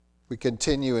We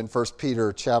continue in 1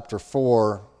 Peter chapter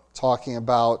 4, talking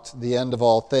about the end of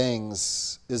all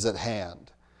things is at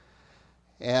hand.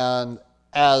 And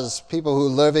as people who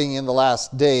are living in the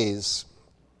last days,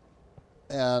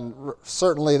 and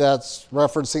certainly that's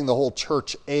referencing the whole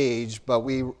church age, but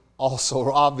we also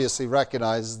obviously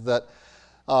recognize that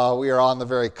we are on the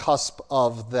very cusp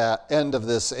of the end of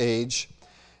this age.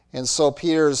 And so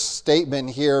Peter's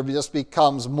statement here just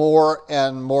becomes more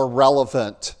and more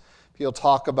relevant. People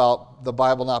talk about the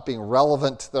Bible not being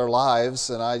relevant to their lives,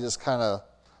 and I just kind of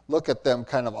look at them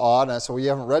kind of odd, and I say, well, you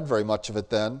haven't read very much of it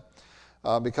then,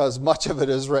 because much of it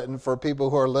is written for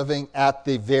people who are living at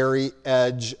the very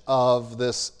edge of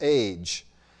this age.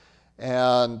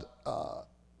 And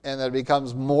it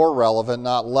becomes more relevant,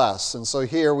 not less. And so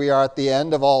here we are at the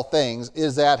end of all things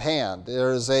is at hand.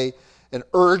 There is an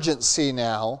urgency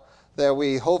now that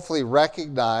we hopefully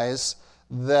recognize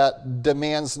that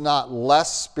demands not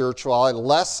less spirituality,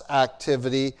 less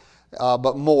activity,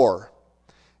 but more.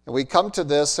 And we come to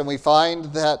this and we find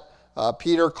that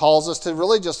Peter calls us to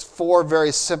really just four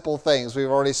very simple things. We've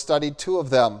already studied two of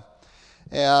them.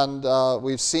 And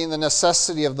we've seen the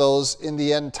necessity of those in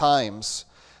the end times.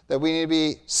 That we need to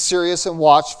be serious and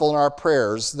watchful in our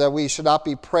prayers. That we should not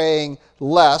be praying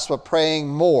less, but praying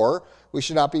more. We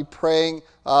should not be praying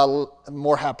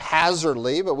more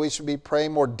haphazardly, but we should be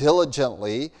praying more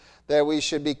diligently. That we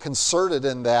should be concerted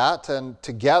in that and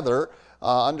together,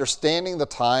 understanding the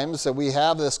times that we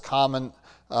have this common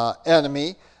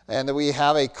enemy and that we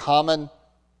have a common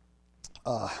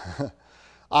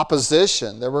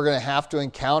opposition that we're going to have to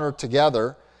encounter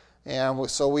together.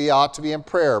 And so we ought to be in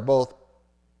prayer, both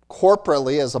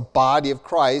corporately as a body of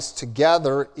Christ,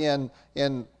 together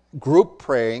in group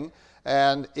praying,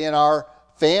 and in our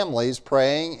families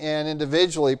praying, and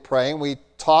individually praying. We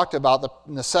talked about the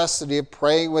necessity of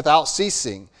praying without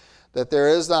ceasing, that there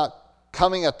is not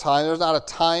coming a time, there's not a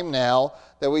time now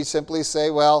that we simply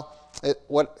say, well,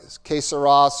 que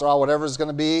sera, whatever it's going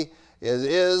to be, it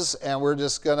is, and we're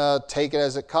just going to take it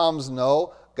as it comes.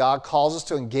 No, God calls us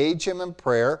to engage Him in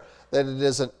prayer, that it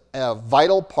is a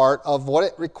vital part of what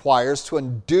it requires to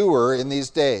endure in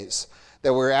these days.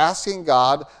 That we're asking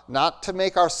God not to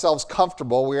make ourselves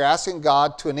comfortable, we're asking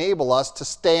God to enable us to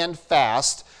stand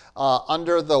fast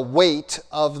under the weight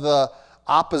of the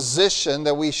opposition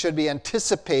that we should be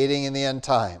anticipating in the end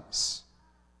times.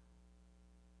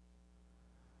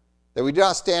 That we do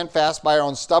not stand fast by our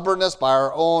own stubbornness, by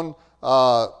our own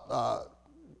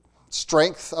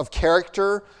strength of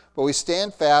character, but we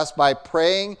stand fast by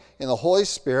praying in the Holy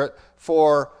Spirit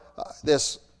for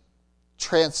this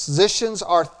transitions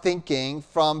our thinking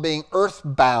from being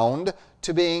earthbound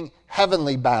to being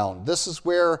heavenly bound. This is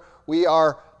where we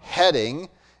are heading,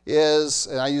 and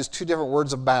I use two different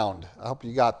words of bound. I hope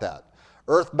you got that.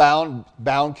 Earthbound,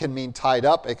 bound can mean tied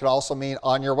up. It can also mean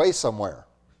on your way somewhere.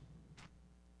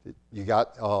 You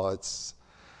got,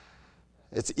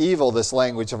 it's evil, this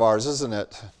language of ours, isn't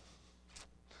it?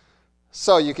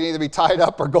 So you can either be tied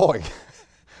up or going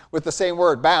with the same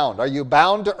word, bound. Are you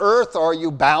bound to earth or are you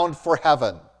bound for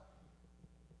heaven?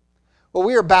 Well,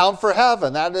 we are bound for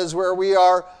heaven. That is where we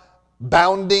are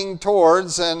bounding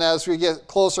towards, and as we get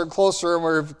closer and closer and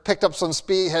we've picked up some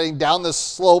speed heading down this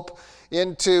slope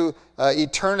into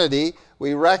eternity,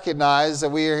 we recognize that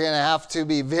we are going to have to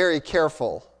be very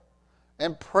careful.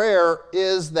 And prayer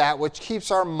is that which keeps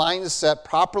our mindset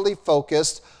properly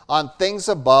focused on things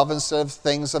above instead of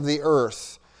things of the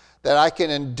earth. That I can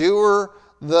endure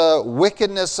the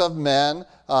wickedness of men,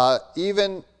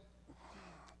 even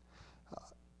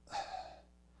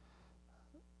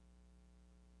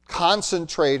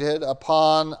concentrated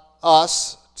upon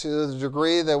us to the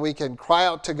degree that we can cry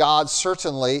out to God,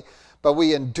 certainly, but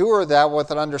we endure that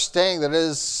with an understanding that it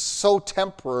is so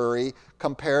temporary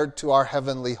compared to our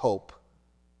heavenly hope.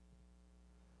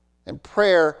 And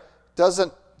prayer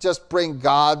doesn't just bring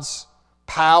God's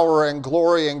power and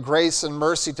glory and grace and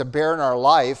mercy to bear in our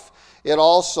life. It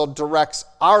also directs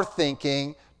our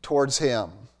thinking towards Him.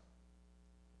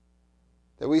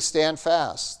 That we stand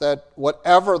fast. That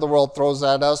whatever the world throws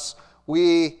at us,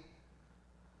 we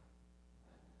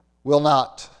will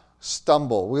not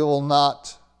stumble. We will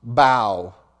not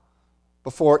bow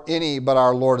before any but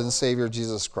our Lord and Savior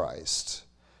Jesus Christ.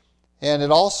 And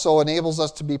it also enables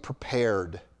us to be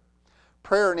prepared.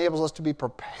 Prayer enables us to be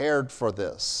prepared for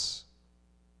this.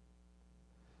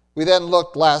 We then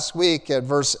looked last week at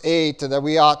verse 8 that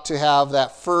we ought to have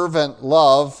that fervent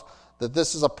love, that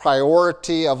this is a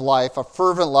priority of life, a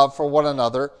fervent love for one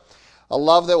another, a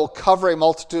love that will cover a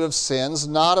multitude of sins,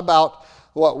 not about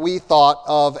what we thought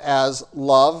of as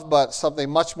love, but something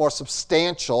much more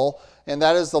substantial, and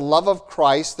that is the love of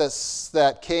Christ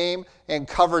that came and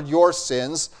covered your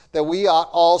sins, that we ought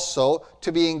also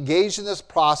to be engaged in this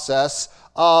process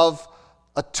of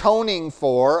atoning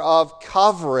for, of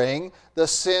covering the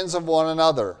sins of one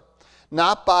another.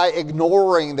 Not by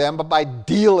ignoring them, but by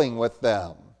dealing with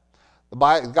them.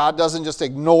 God doesn't just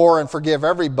ignore and forgive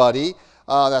everybody.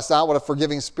 That's not what a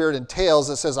forgiving spirit entails.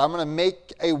 It says, I'm going to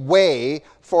make a way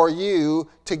for you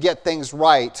to get things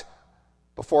right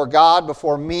before God,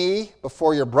 before me,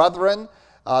 before your brethren.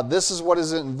 This is what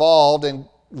is involved in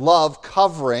love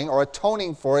covering or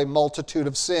atoning for a multitude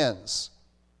of sins.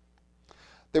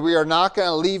 That we are not going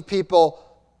to leave people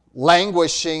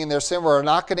languishing in their sin. We're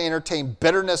not going to entertain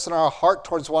bitterness in our heart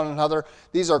towards one another.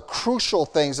 These are crucial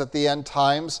things at the end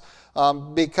times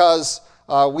because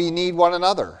we need one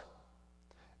another.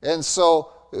 And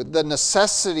so the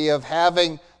necessity of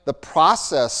having the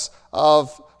process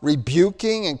of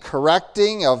rebuking and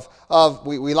correcting,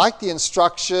 we like the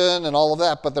instruction and all of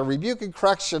that, but the rebuke and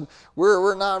correction,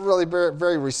 we're not really very,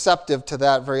 very receptive to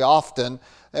that very often,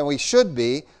 and we should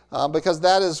be. Because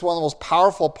that is one of the most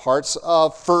powerful parts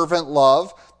of fervent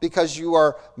love, because you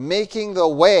are making the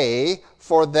way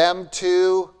for them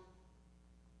to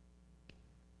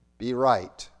be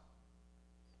right.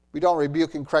 We don't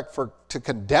rebuke and correct to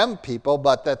condemn people,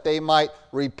 but that they might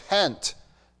repent,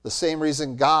 the same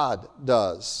reason God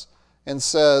does. And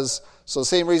says, so the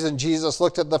same reason Jesus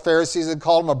looked at the Pharisees and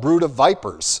called them a brood of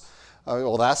vipers.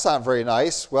 Well, that's not very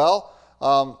nice. Well,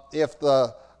 if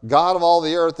the God of all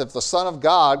the earth, if the Son of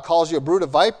God calls you a brood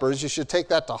of vipers, you should take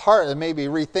that to heart and maybe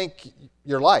rethink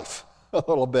your life a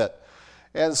little bit.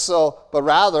 And so, but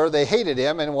rather, they hated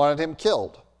him and wanted him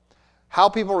killed. How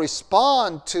people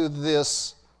respond to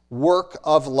this work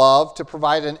of love to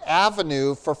provide an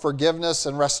avenue for forgiveness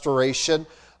and restoration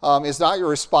is not your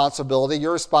responsibility.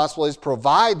 Your responsibility is to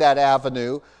provide that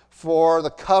avenue for the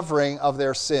covering of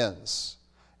their sins.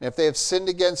 And if they have sinned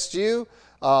against you,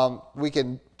 we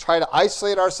can try to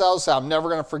isolate ourselves, say, I'm never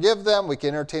going to forgive them. We can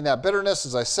entertain that bitterness,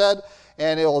 as I said,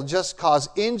 and it will just cause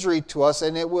injury to us,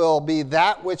 and it will be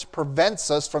that which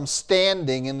prevents us from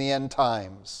standing in the end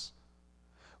times.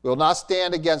 We will not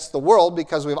stand against the world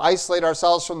because we've isolated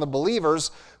ourselves from the believers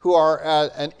who are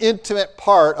an intimate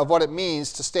part of what it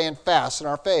means to stand fast in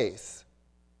our faith.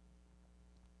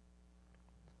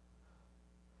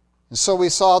 And so we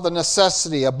saw the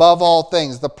necessity, above all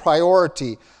things, the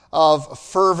priority of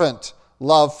fervent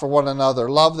love for one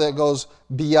another, love that goes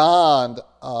beyond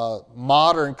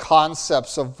modern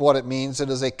concepts of what it means. It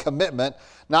is a commitment,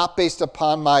 not based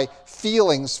upon my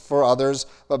feelings for others,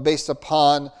 but based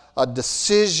upon a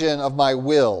decision of my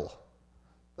will.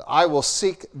 I will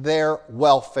seek their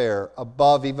welfare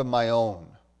above even my own.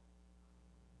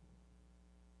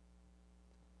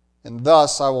 And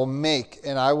thus I will make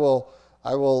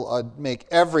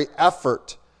every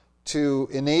effort to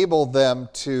enable them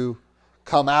to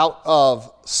come out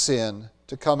of sin,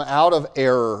 to come out of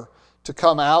error, to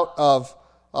come out of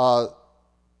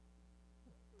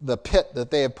the pit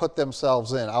that they have put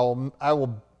themselves in. I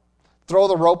will throw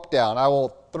the rope down. I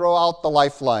will throw out the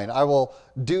lifeline. I will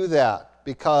do that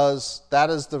because that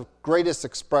is the greatest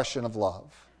expression of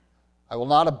love. I will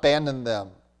not abandon them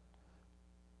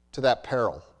to that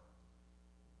peril.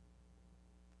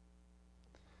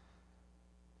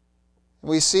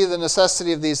 We see the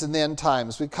necessity of these in the end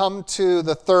times. We come to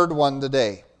the third one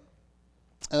today.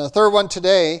 And the third one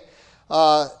today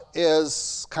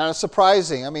is kind of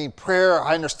surprising. I mean, prayer,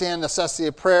 I understand the necessity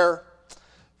of prayer.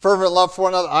 Fervent love for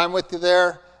one another, I'm with you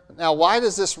there. Now, why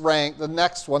does this rank, the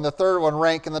next one, the third one,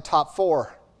 rank in the top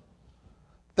four?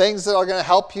 Things that are going to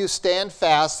help you stand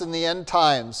fast in the end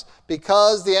times.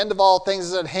 Because the end of all things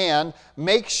is at hand,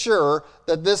 make sure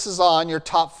that this is on your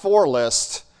top four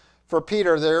list. For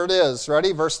Peter, there it is.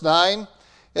 Ready? Verse 9.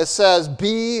 It says,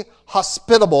 be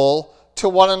hospitable to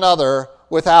one another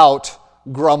without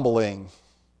grumbling.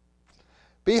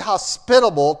 Be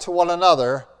hospitable to one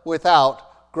another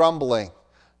without grumbling.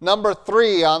 Number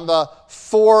 3 on the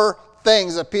 4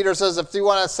 things that Peter says, if you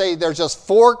want to say there's just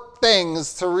 4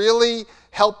 things to really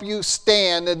help you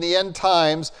stand in the end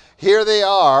times, here they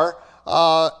are.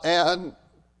 And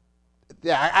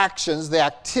the actions, the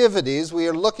activities, we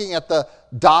are looking at the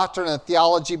doctrine and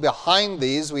theology behind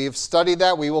these. We've studied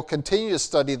that. We will continue to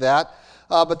study that.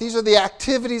 But these are the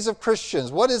activities of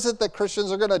Christians. What is it that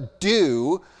Christians are going to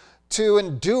do to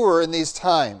endure in these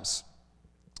times?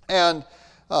 And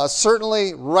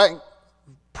certainly,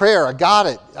 prayer, I got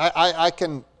it. I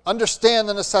can understand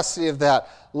the necessity of that.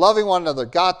 Loving one another,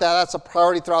 got that. That's a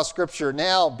priority throughout Scripture.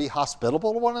 Now, be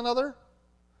hospitable to one another?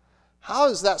 How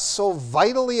is that so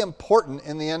vitally important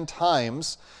in the end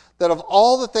times that of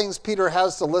all the things Peter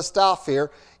has to list off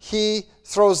here, he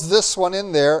throws this one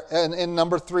in there in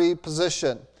number 3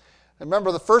 position.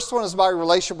 Remember, the first one is about our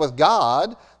relationship with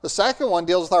God. The second one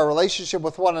deals with our relationship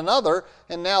with one another.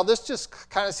 And now this just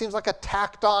kind of seems like a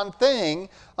tacked on thing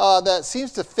that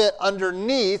seems to fit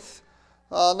underneath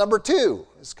number 2.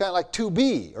 It's kind of like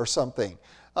 2B or something.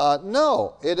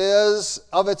 No, it is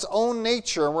of its own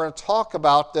nature, and we're going to talk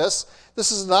about this.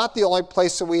 This is not the only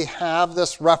place that we have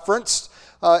this referenced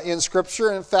in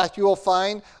Scripture. In fact, you will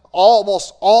find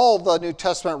almost all the New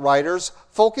Testament writers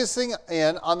focusing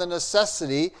in on the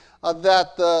necessity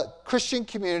that the Christian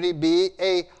community be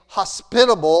a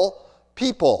hospitable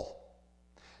people.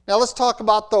 Now let's talk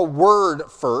about the word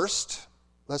first.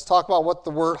 Let's talk about what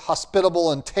the word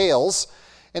hospitable entails.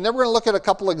 And then we're going to look at a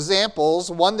couple examples.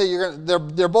 One that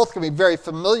they're both going to be very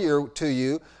familiar to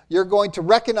you. You're going to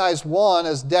recognize one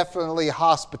as definitely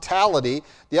hospitality.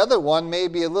 The other one may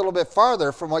be a little bit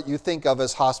farther from what you think of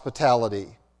as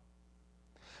hospitality.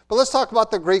 But let's talk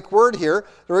about the Greek word here.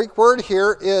 The Greek word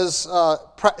here is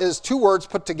 2 words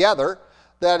put together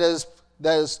that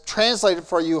is translated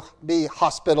for you be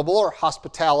hospitable or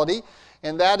hospitality.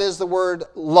 And that is the word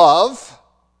love.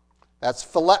 That's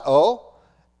phileo.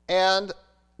 And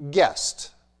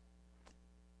guest.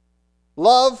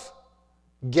 Love,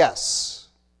 guests.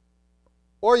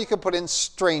 Or you could put in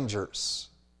strangers.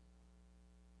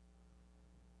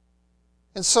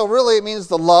 And so really it means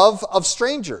the love of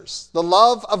strangers, the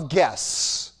love of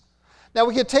guests. Now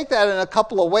we could take that in a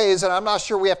couple of ways, and I'm not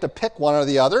sure we have to pick one or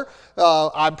the other.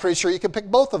 I'm pretty sure you can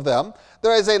pick both of them.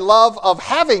 There is a love of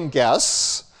having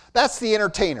guests. That's the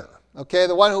entertainer, okay?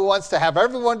 The one who wants to have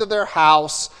everyone to their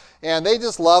house, and they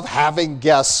just love having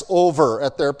guests over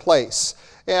at their place.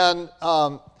 And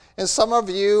some of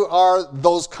you are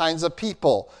those kinds of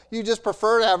people. You just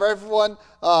prefer to have everyone.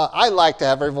 I like to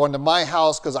have everyone to my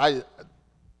house because I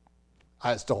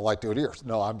just don't like to do it here.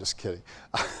 No, I'm just kidding.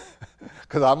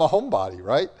 Because I'm a homebody,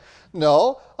 right?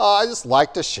 No, I just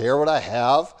like to share what I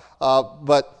have.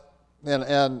 But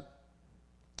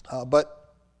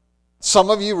some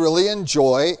of you really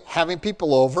enjoy having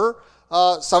people over.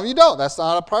 Some of you don't. That's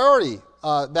not a priority.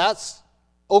 That's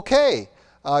okay.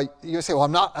 You say, well,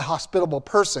 I'm not a hospitable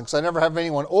person because I never have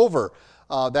anyone over.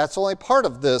 That's only part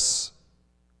of this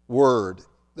word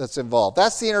that's involved.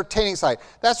 That's the entertaining side.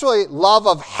 That's really love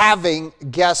of having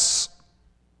guests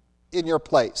in your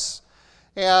place.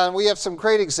 And we have some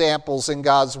great examples in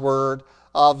God's Word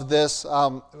of this,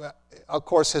 of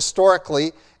course,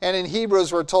 historically. And in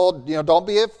Hebrews, we're told,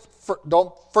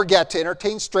 don't forget to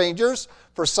entertain strangers,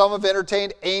 for some have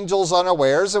entertained angels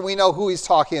unawares, and we know who he's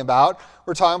talking about.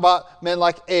 We're talking about men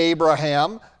like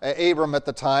Abram at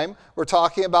the time. We're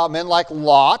talking about men like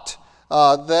Lot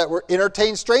that were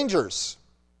entertained strangers,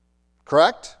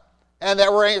 correct? And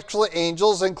that were actually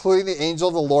angels, including the angel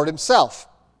of the Lord himself.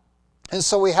 And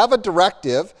so we have a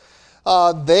directive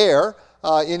there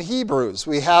in Hebrews.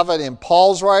 We have it in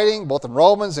Paul's writing, both in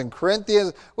Romans and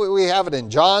Corinthians. We have it in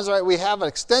John's writing. We have it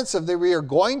extensive that we are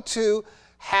going to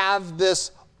have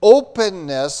this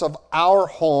openness of our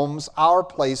homes, our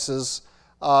places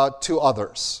to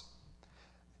others.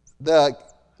 The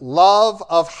love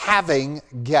of having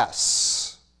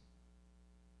guests.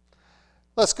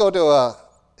 Let's go to an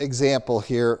example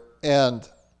here, and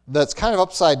that's kind of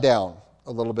upside down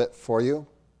a little bit for you.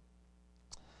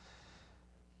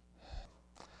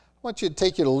 I want you to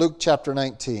take you to Luke chapter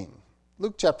 19.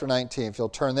 Luke chapter 19, if you'll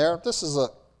turn there. This is a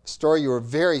story you are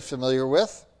very familiar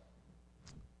with.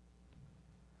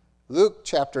 Luke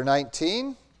chapter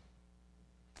 19.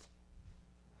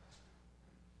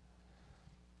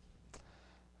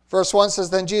 Verse 1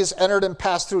 says, Then Jesus entered and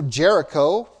passed through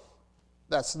Jericho.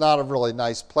 That's not a really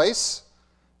nice place,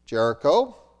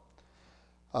 Jericho.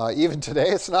 Even today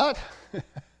it's not.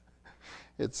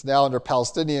 It's now under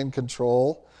Palestinian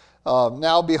control.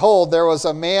 Now behold, there was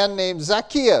a man named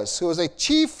Zacchaeus who was a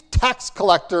chief tax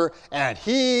collector, and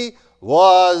he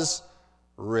was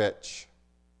rich.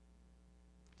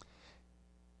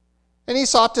 And he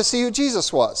sought to see who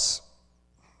Jesus was,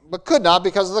 but could not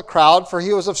because of the crowd, for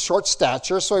he was of short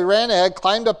stature. So he ran ahead,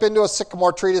 climbed up into a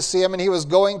sycamore tree to see him, and he was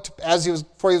going to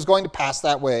pass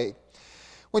that way.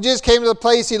 When Jesus came to the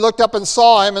place, he looked up and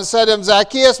saw him and said to him,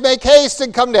 Zacchaeus, make haste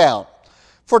and come down,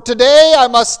 for today I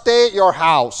must stay at your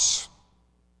house.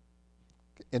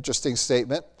 Interesting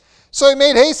statement. So he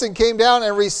made haste and came down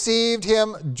and received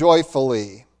him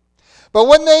joyfully. But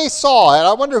when they saw it,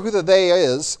 I wonder who the they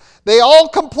is, they all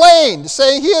complained,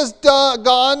 saying, He has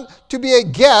gone to be a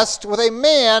guest with a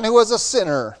man who was a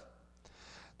sinner.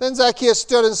 Then Zacchaeus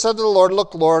stood and said to the Lord,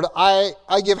 Look, Lord, I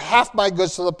give half my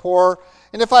goods to the poor,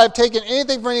 And if I have taken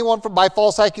anything from anyone by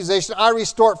false accusation, I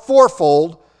restore it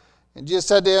fourfold. And Jesus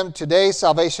said to him, today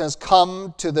salvation has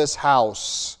come to this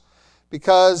house,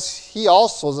 because he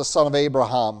also is a son of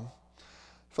Abraham.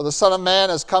 For the Son of Man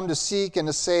has come to seek and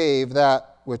to save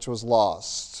that which was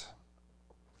lost.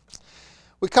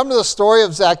 We come to the story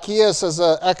of Zacchaeus as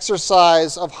an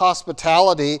exercise of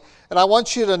hospitality, and I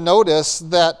want you to notice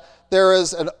that there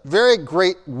is a very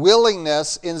great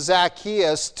willingness in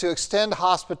Zacchaeus to extend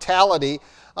hospitality,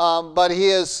 but he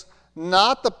is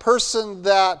not the person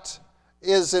that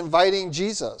is inviting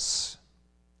Jesus.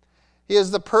 He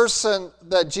is the person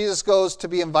that Jesus goes to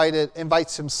be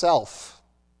invites himself.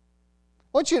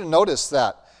 I want you to notice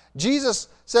that. Jesus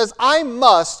says, I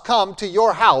must come to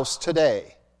your house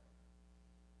today.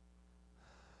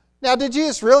 Now, did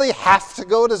Jesus really have to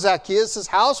go to Zacchaeus'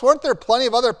 house? Weren't there plenty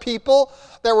of other people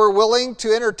that were willing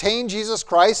to entertain Jesus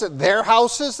Christ at their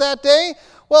houses that day?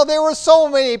 Well, there were so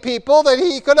many people that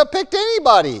he could have picked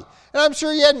anybody. And I'm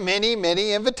sure he had many,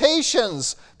 many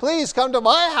invitations. Please come to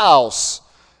my house.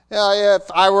 If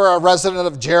I were a resident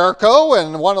of Jericho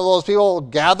and one of those people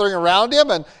gathering around him,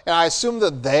 and I assume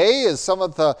that they is some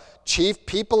of the chief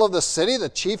people of the city, the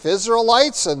chief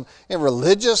Israelites and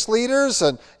religious leaders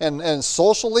and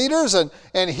social leaders,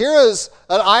 and here is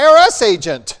an IRS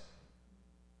agent.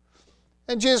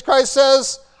 And Jesus Christ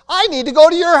says, I need to go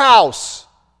to your house.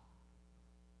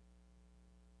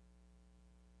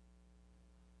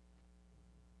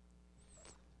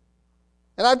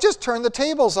 And I've just turned the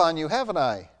tables on you, haven't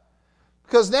I?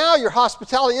 Because now your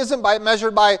hospitality isn't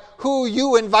measured by who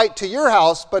you invite to your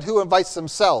house, but who invites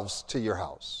themselves to your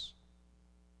house.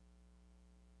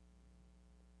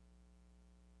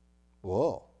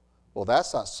 Whoa. Well,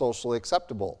 that's not socially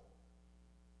acceptable.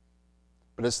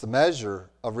 But it's the measure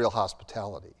of real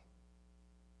hospitality.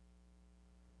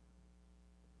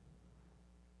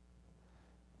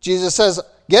 Jesus says,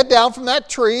 get down from that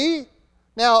tree.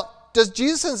 Now, does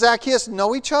Jesus and Zacchaeus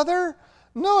know each other?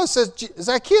 No, it says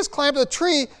Zacchaeus climbed the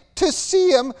tree to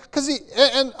see him,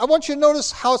 and I want you to notice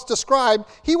how it's described.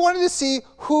 He wanted to see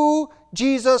who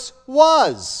Jesus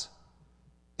was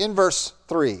in verse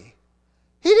 3.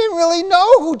 He didn't really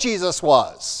know who Jesus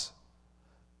was.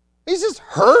 He's just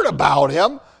heard about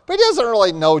him, but he doesn't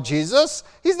really know Jesus.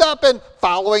 He's not been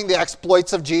following the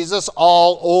exploits of Jesus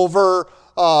all over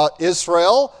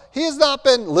Israel. He has not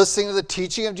been listening to the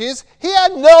teaching of Jesus. He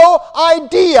had no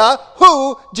idea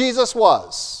who Jesus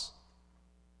was.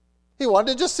 He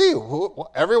wanted to just see who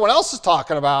everyone else is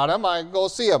talking about him. I go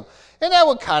see him. And that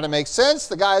would kind of make sense.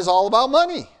 The guy is all about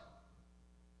money.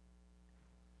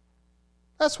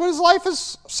 That's what his life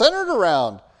is centered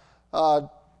around.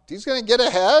 He's going to get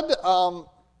ahead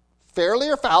fairly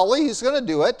or foully. He's going to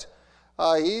do it.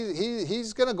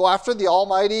 He's going to go after the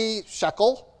almighty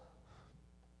shekel,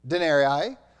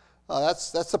 denarii.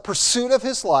 That's the pursuit of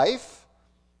his life.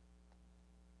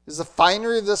 Is the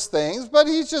finery of these things, but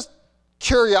he's just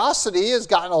curiosity has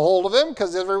gotten a hold of him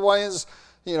because everyone is,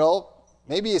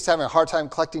 maybe he's having a hard time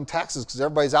collecting taxes because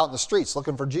everybody's out in the streets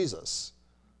looking for Jesus,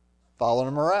 following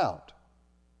him around.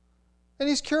 And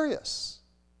he's curious.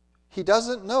 He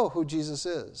doesn't know who Jesus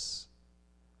is.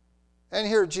 And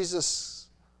here Jesus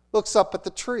looks up at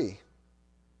the tree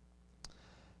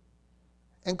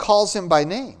and calls him by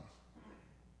name.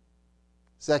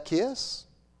 Zacchaeus,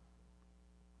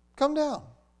 come down.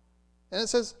 And it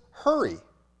says, hurry,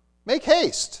 make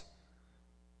haste.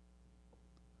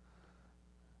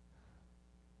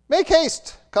 Make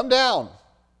haste, come down.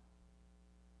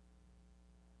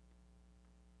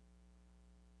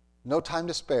 No time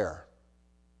to spare.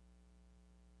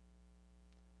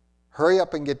 Hurry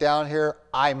up and get down here.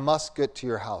 I must get to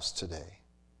your house today.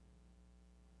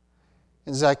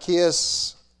 And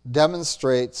Zacchaeus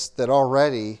demonstrates that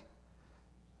already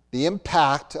the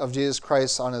impact of Jesus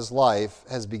Christ on his life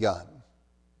has begun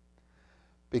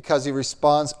because he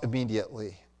responds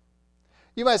immediately.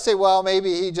 You might say, well,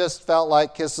 maybe he just felt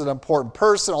like he's an important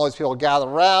person, all these people gather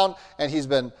around, and he's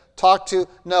been talked to.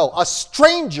 No, a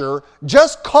stranger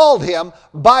just called him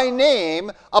by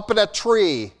name up in a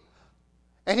tree.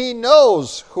 And he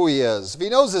knows who he is. If he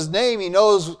knows his name, he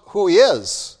knows who he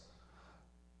is.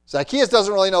 Zacchaeus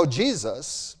doesn't really know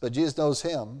Jesus, but Jesus knows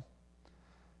him.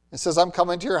 He says, I'm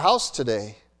coming to your house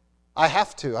today. I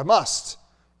have to. I must.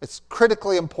 It's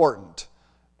critically important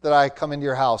that I come into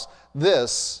your house.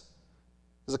 This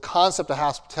is a concept of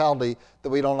hospitality that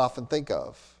we don't often think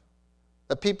of.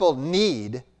 That people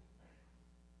need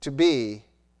to be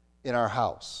in our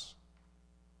house.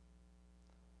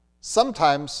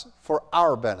 Sometimes for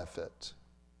our benefit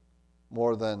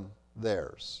more than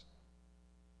theirs.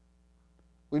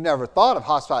 We've never thought of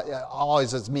hospitality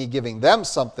always as me giving them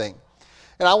something.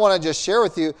 And I want to just share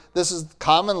with you, this is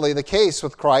commonly the case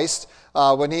with Christ.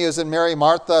 When he was in Mary,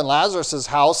 Martha, and Lazarus'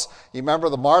 house, you remember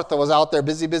the Martha was out there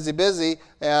busy,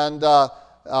 and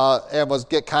was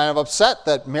get kind of upset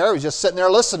that Mary was just sitting there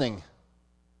listening.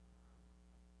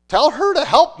 Tell her to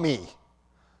help me.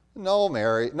 No,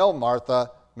 Martha.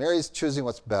 Mary's choosing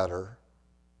what's better.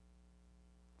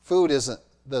 Food isn't,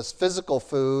 this physical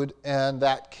food and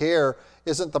that care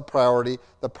isn't the priority.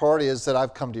 The priority is that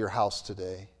I've come to your house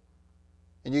today.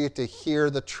 And you get to hear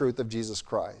the truth of Jesus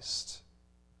Christ.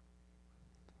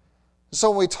 So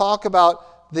when we talk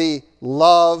about the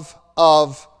love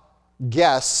of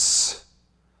guests,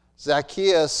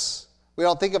 Zacchaeus, we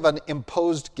don't think of an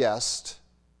imposed guest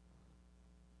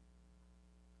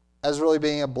as really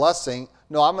being a blessing.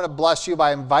 No, I'm going to bless you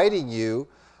by inviting you.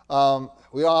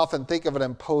 We don't often think of an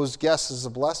imposed guest as a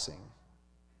blessing,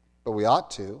 but we ought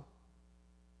to.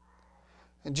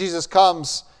 And Jesus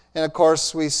comes, and of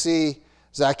course we see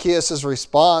Zacchaeus'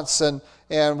 response, and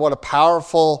what a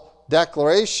powerful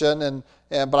declaration.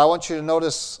 But I want you to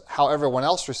notice how everyone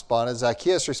else responded.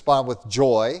 Zacchaeus responded with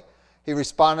joy. He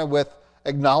responded with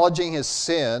acknowledging his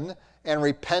sin and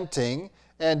repenting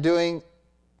and doing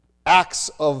acts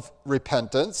of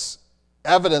repentance,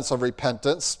 evidence of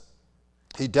repentance.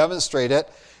 He demonstrated it.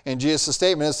 And Jesus'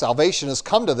 statement is, salvation has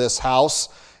come to this house,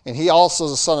 and he also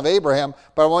is a son of Abraham.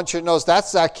 But I want you to notice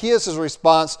that's Zacchaeus'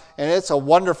 response, and it's a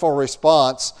wonderful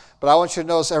response. But I want you to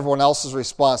notice everyone else's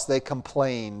response. They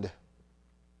complained.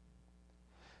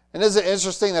 And isn't it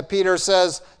interesting that Peter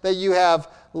says that you have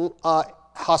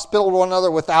hospitable one another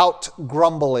without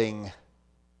grumbling?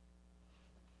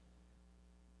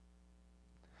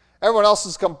 Everyone else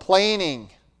is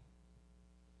complaining.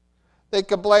 They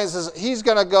complain and says, he's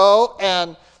going to go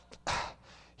and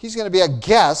he's going to be a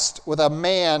guest with a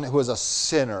man who is a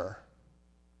sinner.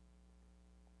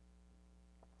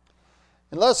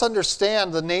 And let us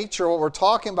understand the nature of what we're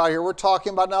talking about here. We're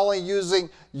talking about not only using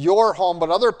your home, but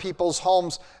other people's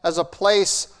homes as a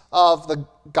place of the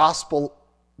gospel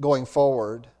going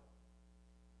forward.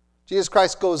 Jesus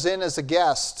Christ goes in as a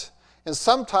guest. And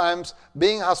sometimes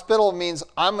being hospitable means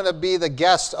I'm going to be the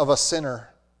guest of a sinner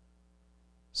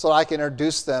so that I can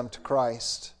introduce them to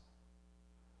Christ.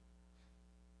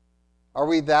 Are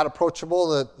we that approachable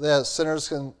that the sinners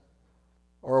can,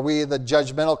 or are we the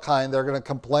judgmental kind that are going to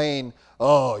complain,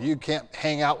 oh, you can't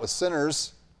hang out with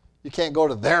sinners. You can't go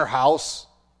to their house.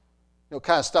 You know what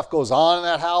kind of stuff goes on in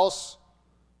that house?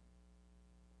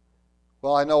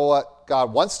 Well, I know what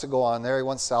God wants to go on there. He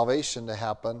wants salvation to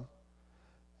happen.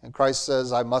 And Christ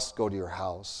says, I must go to your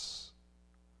house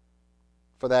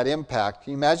for that impact.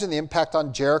 Can you imagine the impact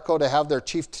on Jericho to have their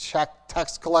chief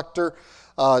tax collector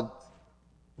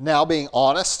now being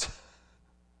honest?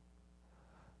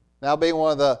 Now being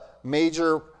one of the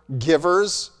major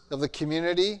givers of the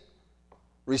community,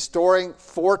 restoring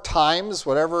 4 times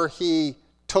whatever he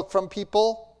took from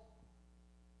people.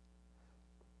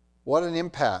 What an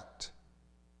impact.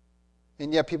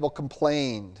 And yet people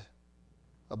complained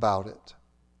about it.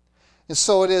 And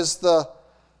so it is the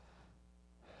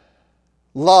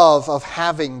love of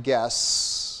having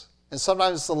guests, and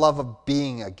sometimes the love of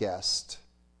being a guest,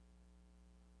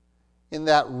 in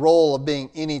that role of being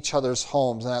in each other's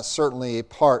homes. And that's certainly a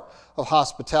part of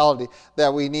hospitality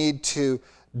that we need to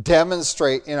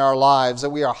demonstrate in our lives, that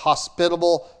we are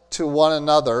hospitable to one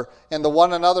another. And the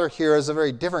one another here is a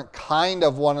very different kind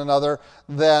of one another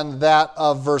than that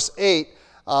of verse 8.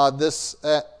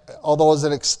 Although is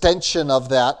an extension of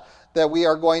that we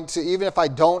are going to, even if I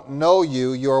don't know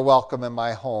you, you are welcome in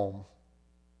my home.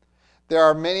 There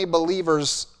are many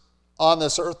believers on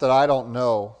this earth that I don't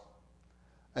know,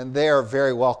 and they are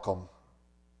very welcome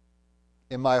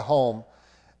in my home.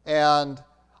 And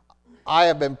I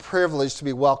have been privileged to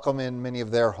be welcome in many of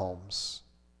their homes.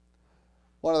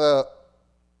 One of the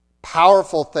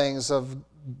powerful things of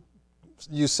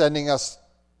you sending us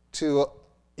to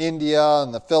India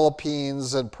and the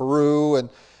Philippines and Peru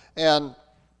and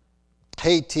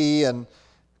Haiti and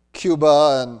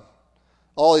Cuba and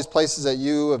all these places that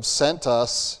you have sent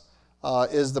us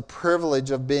is the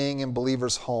privilege of being in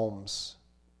believers' homes.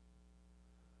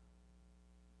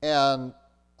 And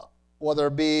whether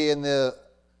it be in the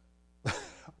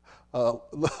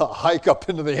hike up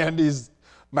into the Andes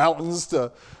Mountains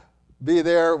to be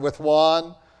there with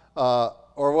Juan,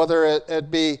 or whether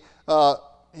it be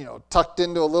tucked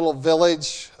into a little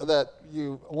village that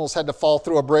you almost had to fall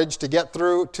through a bridge to get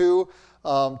through to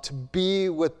be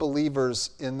with believers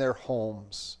in their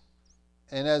homes.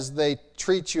 And as they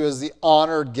treat you as the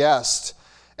honored guest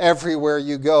everywhere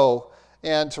you go,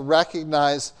 and to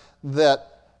recognize that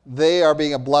they are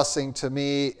being a blessing to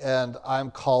me and I'm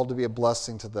called to be a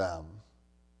blessing to them.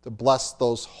 to bless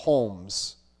those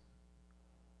homes.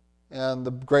 And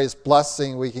the greatest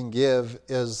blessing we can give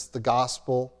is the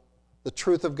gospel, the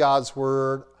truth of God's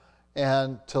word,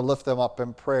 and to lift them up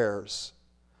in prayers.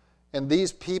 And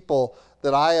these people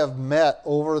that I have met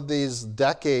over these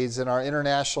decades in our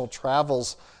international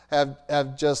travels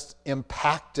have just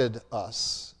impacted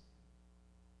us.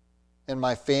 And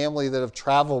my family that have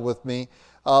traveled with me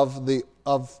of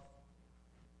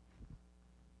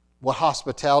what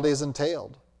hospitality has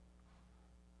entailed.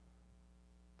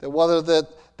 That whether that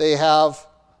they have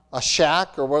a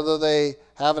shack or whether they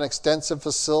have an extensive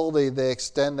facility, they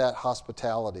extend that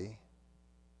hospitality.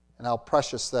 And how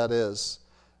precious that is.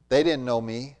 They didn't know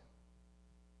me.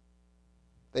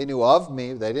 They knew of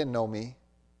me, they didn't know me.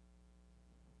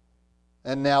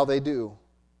 And now they do.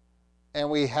 And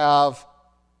we have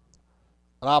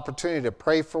an opportunity to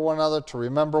pray for one another, to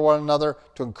remember one another,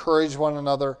 to encourage one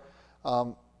another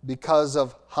because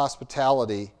of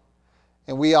hospitality.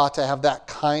 And we ought to have that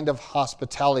kind of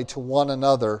hospitality to one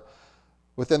another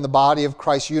within the body of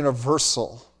Christ,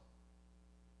 universal.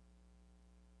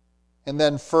 And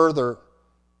then further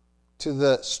to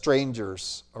the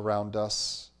strangers around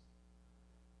us.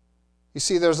 You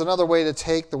see, there's another way to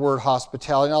take the word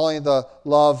hospitality, not only the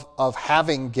love of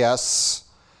having guests,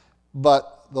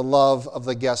 but the love of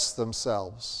the guests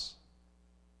themselves.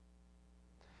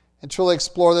 And to truly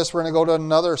explore this, we're going to go to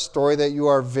another story that you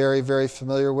are very, very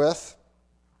familiar with.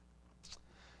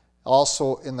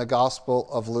 Also in the Gospel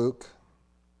of Luke,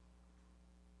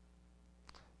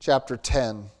 chapter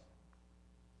 10.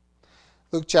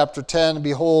 Luke chapter 10,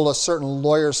 behold, a certain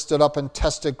lawyer stood up and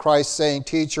tested Christ, saying,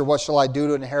 Teacher, what shall I do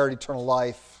to inherit eternal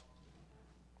life?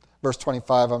 Verse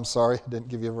 25, I'm sorry, I didn't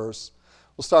give you a verse.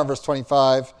 We'll start in verse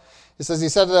 25. It says, He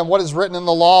said to them, What is written in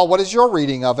the law? What is your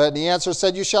reading of it? And the answer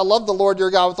said, You shall love the Lord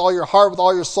your God with all your heart, with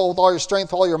all your soul, with all your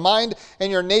strength, with all your mind,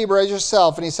 and your neighbor as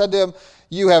yourself. And he said to him,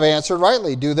 You have answered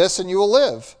rightly. Do this and you will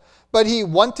live. But he,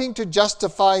 wanting to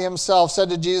justify himself, said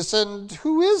to Jesus, And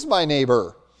who is my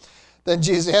neighbor? Then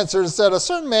Jesus answered and said, A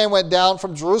certain man went down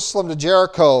from Jerusalem to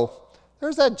Jericho.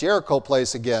 There's that Jericho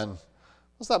place again.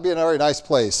 Must not be a very nice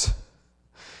place.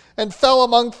 And fell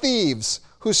among thieves,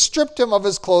 who stripped him of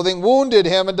his clothing, wounded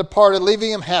him, and departed, leaving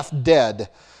him half dead.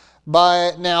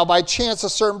 By chance,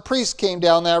 a certain priest came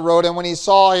down that road, and when he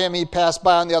saw him, he passed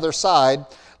by on the other side.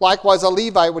 Likewise, a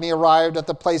Levite, when he arrived at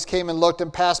the place, came and looked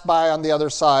and passed by on the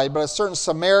other side. But a certain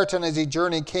Samaritan, as he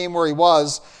journeyed, came where he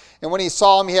was, and when he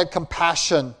saw him, he had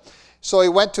compassion. So he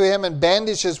went to him and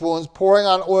bandaged his wounds, pouring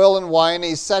on oil and wine. And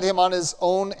he set him on his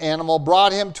own animal,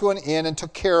 brought him to an inn, and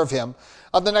took care of him.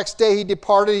 On the next day he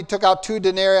departed. He took out 2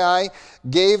 denarii,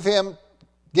 gave them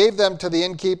to the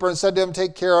innkeeper, and said to him,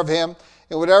 Take care of him,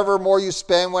 and whatever more you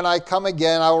spend, when I come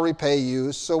again, I will repay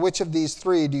you. So which of these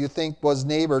 3 do you think was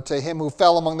neighbor to him who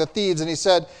fell among the thieves? And he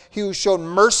said, He who showed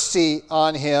mercy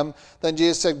on him. Then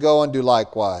Jesus said, Go and do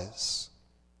likewise.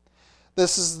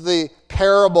 This is the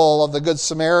parable of the Good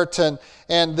Samaritan,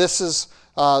 and this is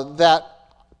that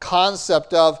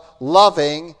concept of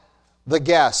loving the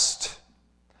guest.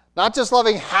 Not just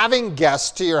loving having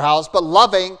guests to your house, but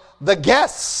loving the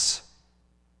guests.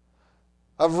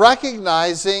 Of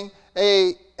recognizing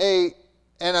and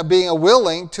being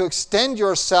willing to extend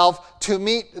yourself to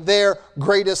meet their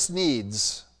greatest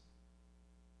needs.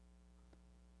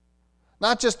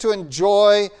 Not just to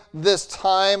enjoy this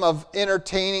time of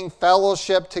entertaining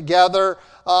fellowship together,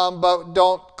 but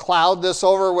don't cloud this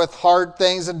over with hard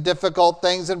things and difficult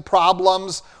things and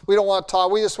problems. We don't want to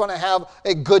talk. We just want to have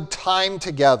a good time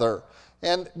together.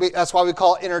 And that's why we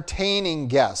call it entertaining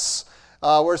guests,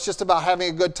 where it's just about having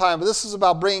a good time. But this is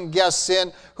about bringing guests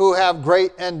in who have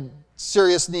great and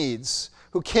serious needs,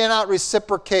 who cannot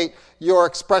reciprocate your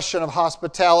expression of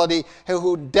hospitality, and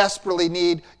who desperately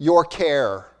need your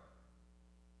care.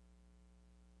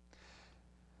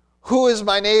 Who is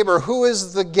my neighbor? Who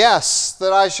is the guest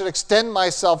that I should extend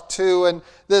myself to? And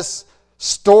this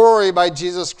story by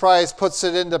Jesus Christ puts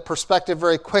it into perspective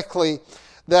very quickly,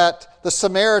 that the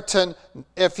Samaritan,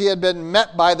 if he had been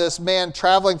met by this man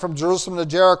traveling from Jerusalem to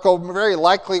Jericho, very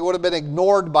likely would have been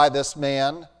ignored by this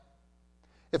man.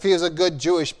 If he was a good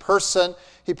Jewish person,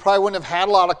 he probably wouldn't have had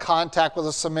a lot of contact with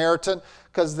a Samaritan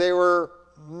because they were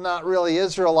not really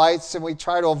Israelites, and we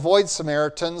try to avoid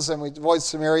Samaritans and we avoid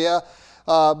Samaria.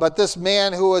 But this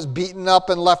man who was beaten up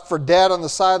and left for dead on the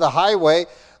side of the highway,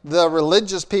 the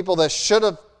religious people that should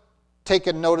have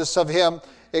taken notice of him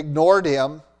ignored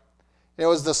him. It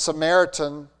was the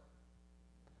Samaritan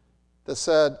that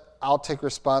said, I'll take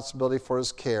responsibility for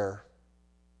his care.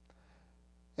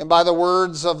 And by the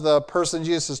words of the person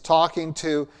Jesus is talking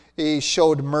to, he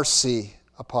showed mercy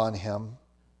upon him.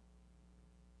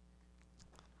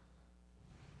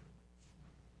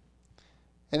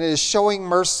 And it is showing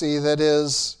mercy that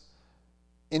is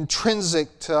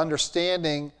intrinsic to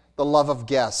understanding the love of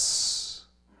guests,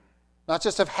 not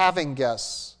just of having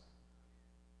guests.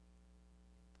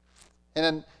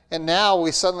 And now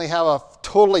we suddenly have a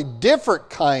totally different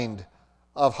kind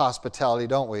of hospitality,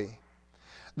 don't we?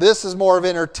 This is more of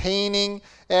entertaining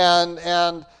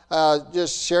and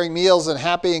just sharing meals and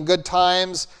happy and good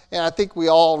times. And I think we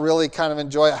all really kind of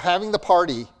enjoy having the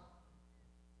party.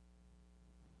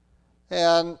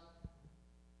 And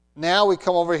now we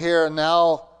come over here and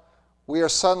now we are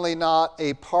suddenly not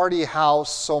a party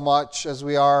house so much as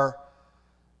we are,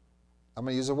 I'm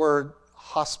going to use the word,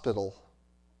 hospital.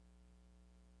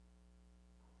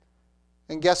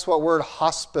 And guess what word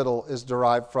hospital is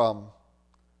derived from?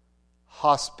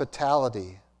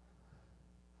 Hospitality.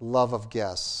 Love of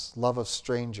guests, love of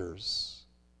strangers.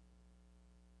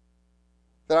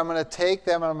 That I'm going to take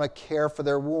them and I'm going to care for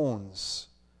their wounds.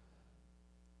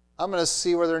 I'm going to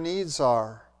see where their needs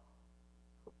are.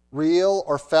 Real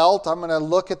or felt, I'm going to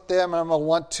look at them and I'm going to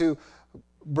want to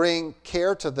bring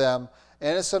care to them.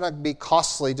 And it's going to be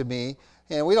costly to me.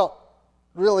 And we don't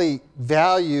really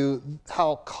value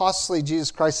how costly Jesus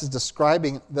Christ is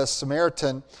describing the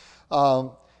Samaritan.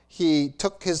 He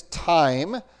took his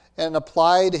time and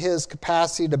applied his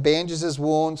capacity to bandage his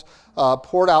wounds,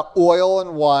 poured out oil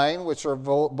and wine, which are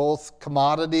both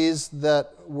commodities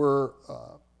that were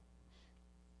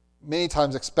many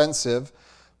times expensive,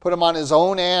 put him on his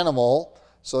own animal.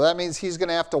 So that means he's going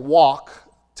to have to walk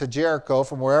to Jericho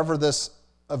from wherever this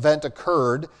event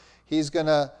occurred. He's going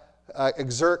to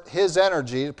exert his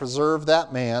energy to preserve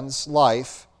that man's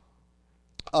life.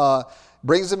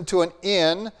 Brings him to an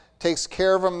inn, takes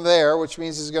care of him there, which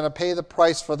means he's going to pay the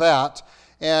price for that.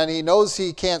 And he knows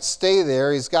he can't stay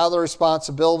there. He's got other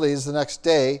responsibilities the next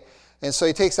day. And so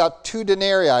he takes out 2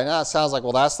 denarii. Now it sounds like,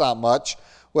 well, that's not much.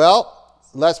 Well,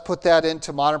 let's put that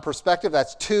into modern perspective.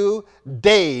 That's 2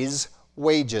 days'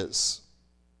 wages.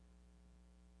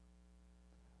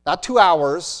 Not 2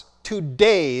 hours, 2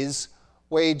 days'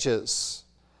 wages.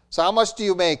 So how much do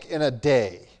you make in a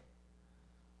day?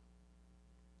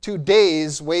 2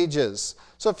 days' wages.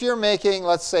 So if you're making,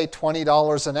 let's say,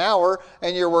 $20 an hour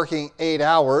and you're working 8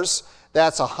 hours,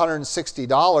 that's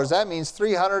 $160. That means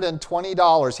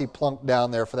 $320 he plunked down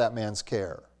there for that man's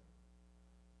care.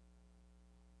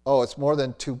 Oh, it's more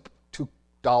than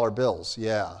 $2 bills.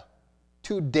 Yeah.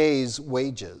 2 days'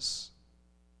 wages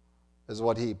is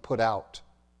what he put out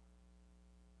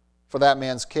for that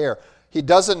man's care. He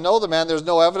doesn't know the man. There's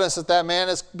no evidence that that man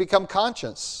has become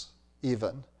conscious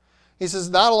even. He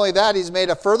says not only that, he's made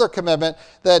a further commitment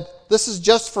that this is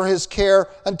just for his care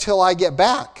until I get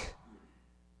back.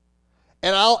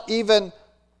 And I'll even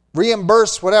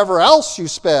reimburse whatever else you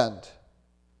spend.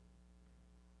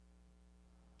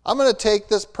 I'm going to take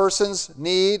this person's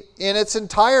need in its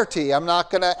entirety. I'm not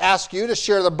going to ask you to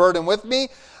share the burden with me.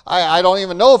 I don't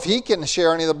even know if he can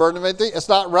share any of the burden with me. It's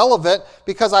not relevant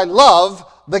because I love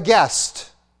the guest.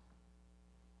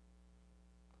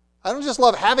 I don't just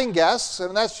love having guests,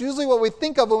 and that's usually what we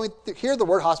think of when we hear the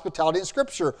word hospitality in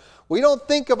Scripture. We don't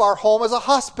think of our home as a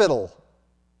hospital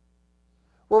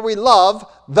where we love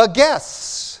the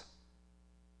guests.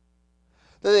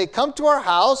 That they come to our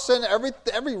house and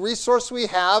every resource we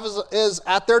have is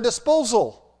at their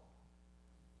disposal.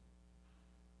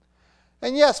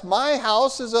 And yes, my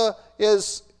house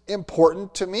is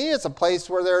important to me. It's a place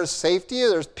where there's safety,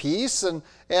 there's peace, and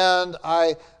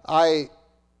I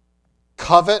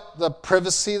covet the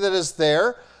privacy that is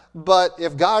there. But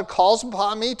if God calls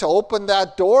upon me to open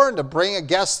that door and to bring a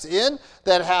guest in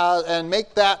and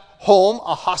make that home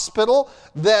a hospital,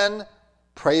 then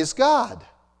praise God.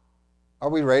 Are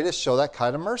we ready to show that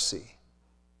kind of mercy?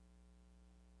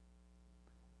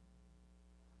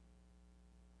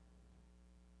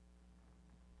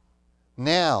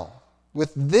 Now,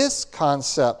 with this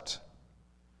concept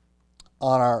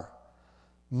on our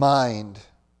mind,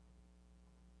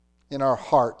 in our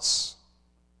hearts,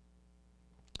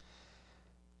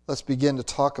 let's begin to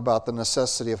talk about the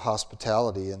necessity of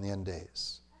hospitality in the end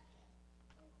days.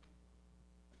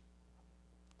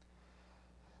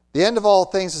 The end of all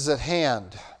things is at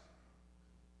hand.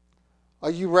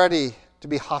 Are you ready to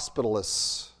be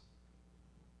hospitalists?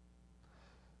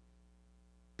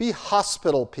 Be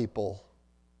hospital people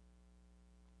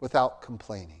without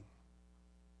complaining,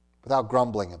 without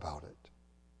grumbling about it.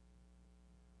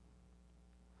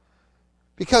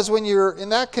 Because when you're in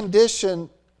that condition,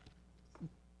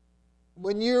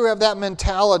 when you have that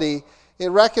mentality,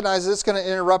 it recognizes it's going to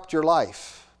interrupt your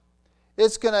life.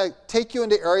 It's going to take you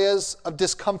into areas of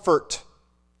discomfort.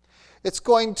 It's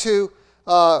going to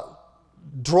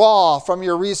draw from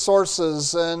your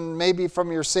resources and maybe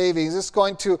from your savings. It's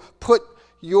going to put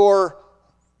your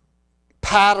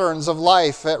patterns of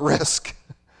life at risk.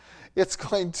 It's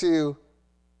going to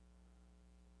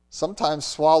sometimes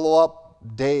swallow up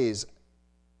days,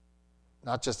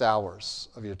 not just hours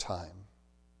of your time.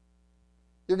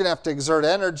 You're going to have to exert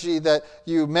energy that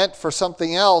you meant for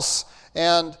something else.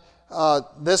 And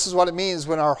this is what it means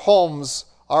when our homes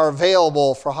are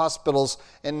available for hospitals.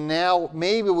 And now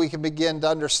maybe we can begin to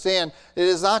understand it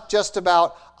is not just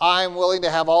about, I'm willing to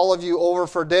have all of you over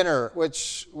for dinner,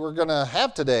 which we're going to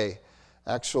have today,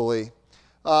 actually,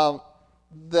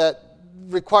 that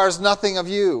requires nothing of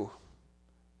you.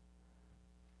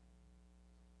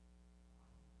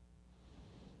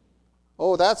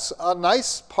 Oh, that's a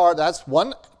nice part. That's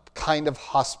one kind of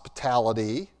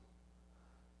hospitality.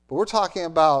 But we're talking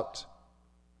about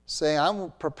saying,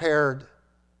 I'm prepared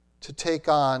to take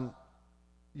on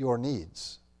your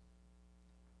needs,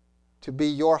 to be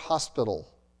your hospital,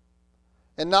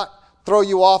 and not throw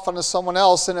you off onto someone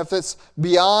else. And if it's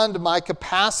beyond my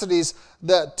capacities,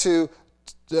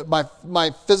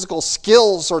 my physical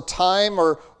skills or time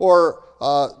or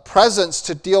presence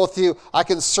to deal with you, I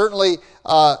can certainly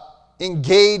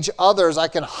engage others. I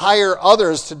can hire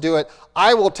others to do it.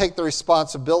 I will take the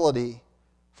responsibility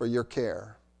for your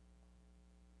care.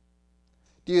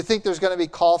 Do you think there's going to be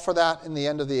call for that in the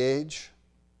end of the age?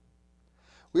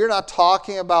 We are not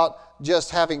talking about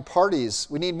just having parties.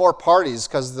 We need more parties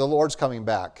because the Lord's coming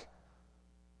back.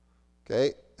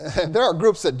 Okay? And there are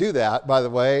groups that do that, by the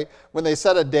way. When they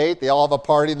set a date, they all have a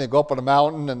party and they go up on a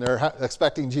mountain and they're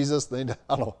expecting Jesus. I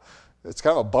don't know. It's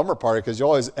kind of a bummer party because you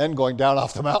always end going down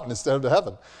off the mountain instead of to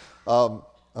heaven.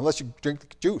 Unless you drink the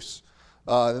juice.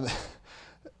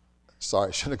 Sorry,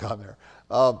 I shouldn't have gone there.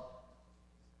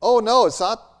 Oh, no, it's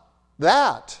not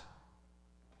that.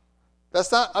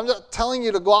 I'm not telling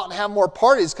you to go out and have more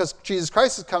parties because Jesus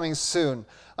Christ is coming soon.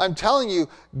 I'm telling you,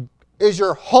 is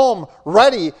your home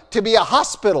ready to be a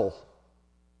hospital?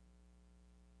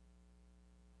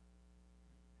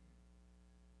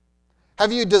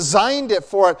 Have you designed it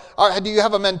for it? Or do you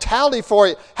have a mentality for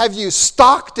it? Have you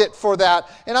stocked it for that?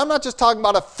 And I'm not just talking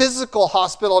about a physical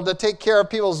hospital to take care of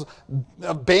people's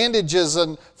bandages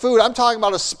and food. I'm talking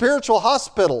about a spiritual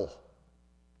hospital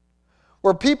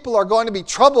where people are going to be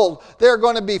troubled. They're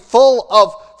going to be full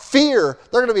of fear.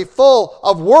 They're going to be full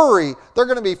of worry. They're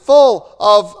going to be full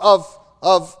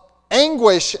of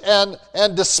anguish and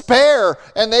despair,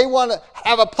 and they want to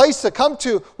have a place to come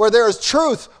to where there is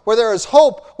truth, where there is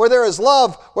hope, where there is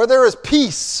love, where there is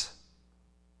peace.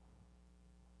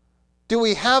 Do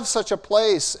we have such a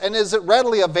place, and is it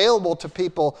readily available to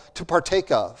people to partake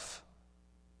of?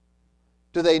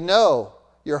 Do they know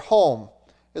your home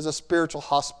is a spiritual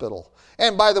hospital?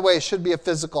 And by the way, it should be a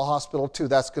physical hospital too.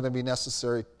 That's going to be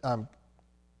necessary. I'm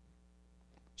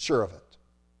sure of it.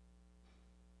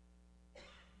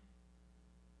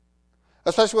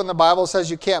 Especially when the Bible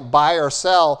says you can't buy or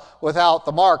sell without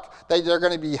the mark. They're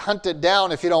going to be hunted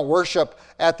down if you don't worship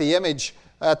at the image,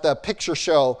 at the picture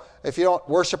show. If you don't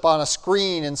worship on a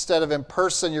screen instead of in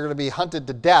person, you're going to be hunted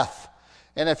to death.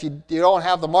 And if you don't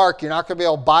have the mark, you're not going to be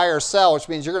able to buy or sell, which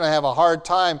means you're going to have a hard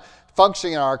time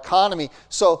functioning in our economy.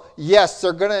 So yes,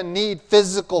 they're going to need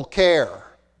physical care.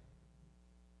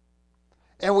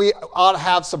 And we ought to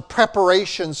have some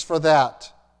preparations for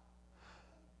that.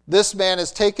 This man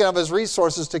has taken of his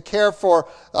resources to care for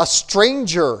a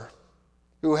stranger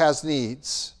who has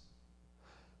needs.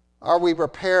 Are we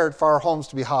prepared for our homes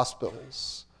to be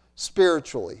hospitals?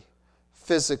 Spiritually,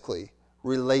 physically,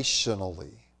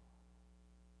 relationally.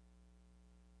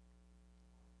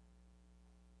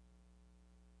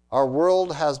 Our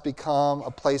world has become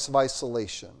a place of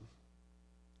isolation,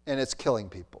 and it's killing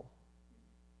people.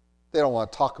 They don't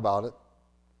want to talk about it,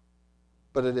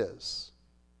 but it is.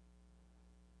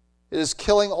 It is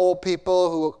killing old people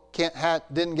who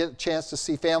didn't get a chance to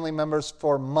see family members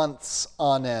for months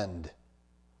on end,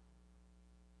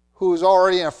 who's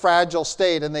already in a fragile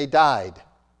state and they died.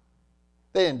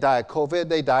 They didn't die of COVID,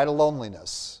 they died of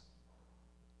loneliness.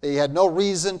 They had no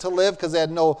reason to live because they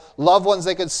had no loved ones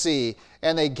they could see,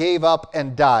 and they gave up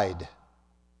and died.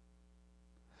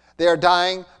 They are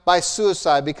dying by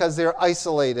suicide because they're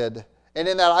isolated, and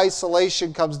in that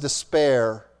isolation comes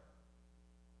despair.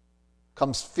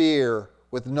 Comes fear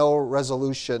with no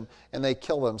resolution, and they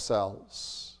kill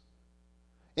themselves.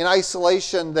 In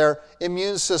isolation, their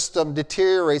immune system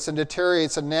deteriorates,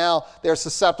 and now they're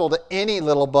susceptible to any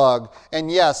little bug. And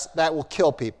yes, that will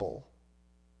kill people.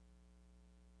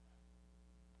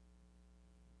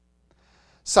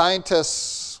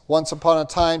 Scientists, once upon a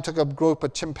time, took a group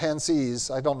of chimpanzees.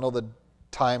 I don't know the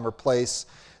time or place.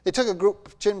 They took a group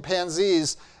of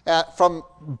chimpanzees from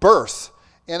birth,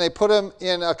 and they put them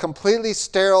in a completely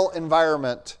sterile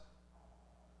environment.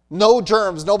 No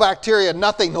germs, no bacteria,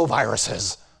 nothing, no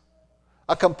viruses.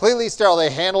 A completely sterile. They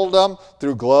handled them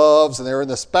through gloves, and they were in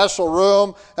this special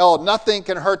room. Oh, nothing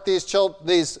can hurt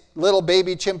these little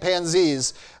baby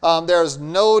chimpanzees. There's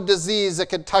no disease that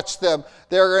can touch them.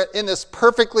 They're in this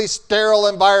perfectly sterile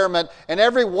environment, and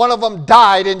every one of them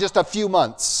died in just a few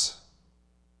months.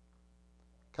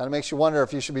 Kind of makes you wonder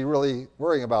if you should be really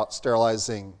worrying about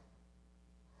sterilizing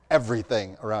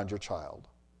everything around your child.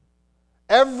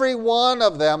 Every one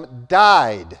of them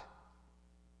died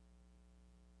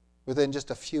within just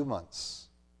a few months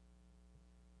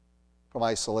from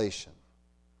isolation.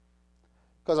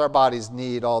 Because our bodies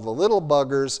need all the little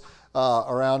buggers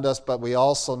around us, but we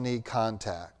also need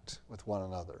contact with one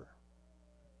another.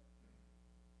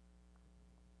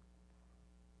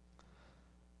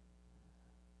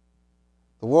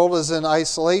 The world is in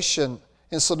isolation,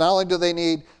 and so not only do they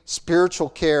need spiritual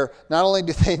care, not only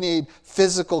do they need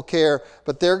physical care,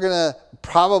 but they're going to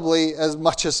probably, as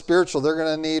much as spiritual, they're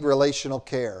going to need relational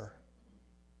care.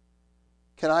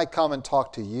 Can I come and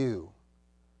talk to you?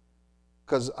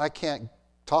 Because I can't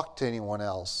talk to anyone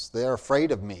else. They're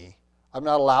afraid of me. I'm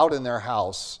not allowed in their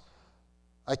house.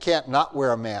 I can't not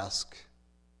wear a mask.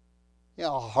 You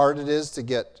know how hard it is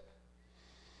to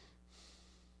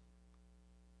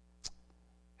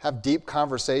have deep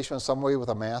conversation with somebody with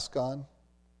a mask on?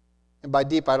 And by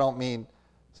deep, I don't mean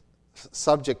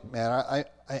subject matter.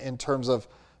 In terms of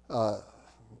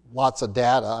lots of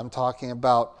data, I'm talking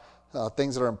about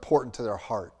things that are important to their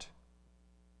heart.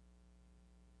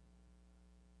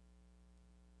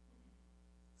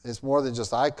 It's more than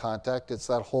just eye contact, it's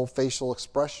that whole facial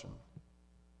expression.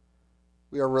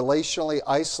 We are relationally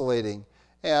isolating,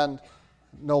 and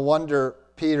no wonder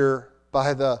Peter,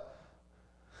 by the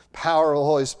power of the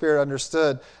Holy Spirit,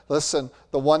 understood, listen,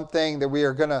 the one thing that we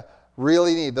are going to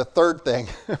really need, the third thing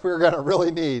we're going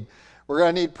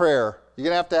to need prayer. You're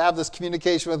going to have this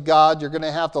communication with God. You're going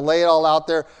to have to lay it all out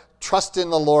there. Trust in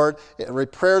the Lord.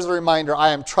 Prayer is a reminder, I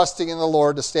am trusting in the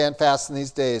Lord to stand fast in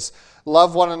these days.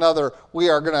 Love one another. We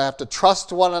are going to have to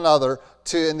trust one another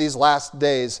in these last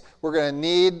days. We're going to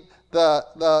need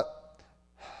the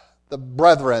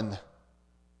brethren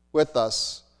with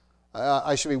us.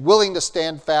 I should be willing to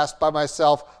stand fast by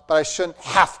myself, but I shouldn't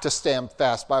have to stand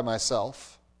fast by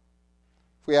myself.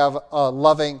 If we have a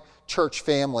loving church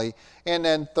family. And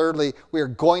then thirdly, we are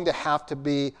going to have to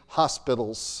be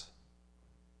hospitals.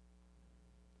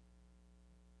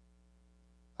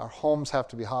 Our homes have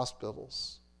to be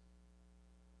hospitals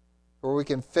where we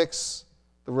can fix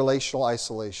the relational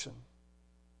isolation.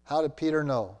 How did Peter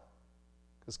know?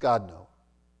 Because God knew.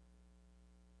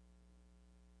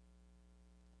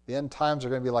 The end times are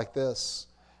going to be like this.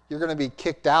 You're going to be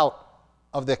kicked out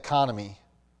of the economy.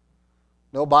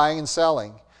 No buying and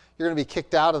selling. You're going to be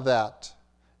kicked out of that.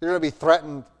 You're going to be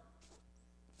threatened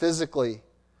physically.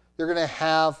 You're going to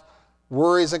have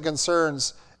worries and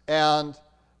concerns, and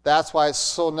that's why it's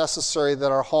so necessary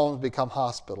that our homes become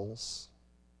hospitals.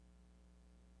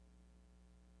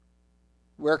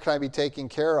 Where can I be taken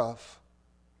care of?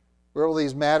 Where will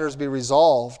these matters be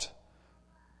resolved?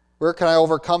 Where can I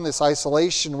overcome this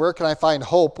isolation? Where can I find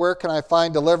hope? Where can I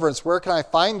find deliverance? Where can I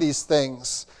find these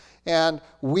things? And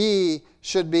we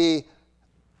should be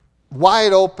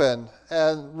wide open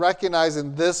and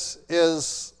recognizing this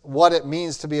is what it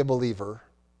means to be a believer.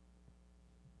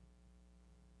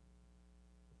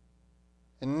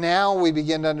 And now we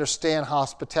begin to understand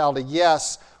hospitality.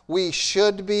 Yes, we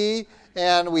should be,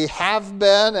 and we have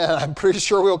been, and I'm pretty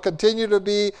sure we'll continue to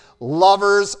be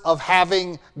lovers of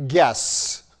having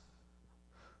guests.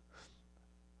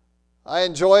 I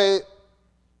enjoy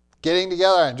getting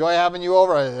together. I enjoy having you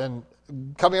over and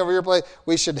coming over your place.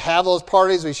 We should have those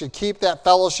parties. We should keep that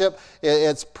fellowship.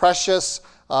 It's precious.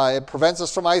 It prevents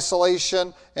us from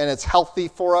isolation, and it's healthy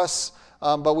for us.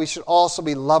 But we should also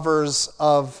be lovers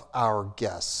of our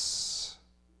guests.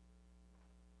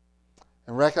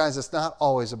 And recognize it's not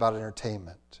always about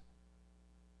entertainment.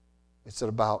 It's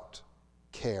about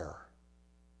care.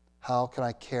 How can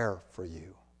I care for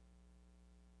you?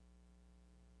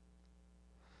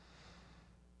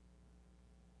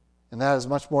 And that is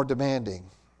much more demanding.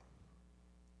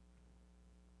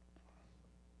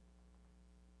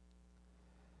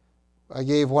 I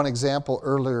gave one example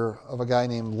earlier of a guy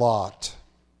named Lot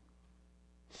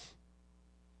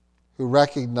who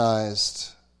recognized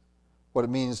what it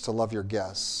means to love your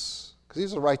guests. Because he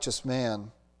was a righteous man.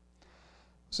 What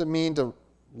does it mean to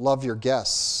love your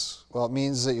guests? Well, it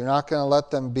means that you're not going to let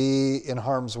them be in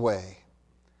harm's way.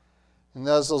 And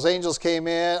as those angels came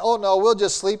in, oh no, we'll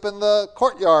just sleep in the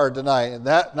courtyard tonight. And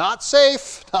that, not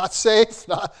safe,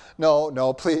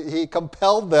 no, please. He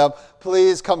compelled them,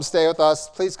 please come stay with us,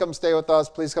 please come stay with us,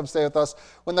 please come stay with us.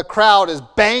 When the crowd is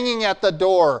banging at the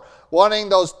door, wanting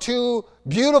those two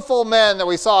beautiful men that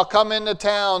we saw come into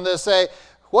town to say,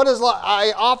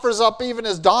 I offers up even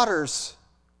his daughters.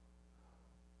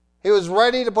 He was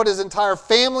ready to put his entire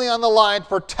family on the line to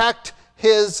protect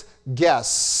his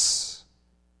guests.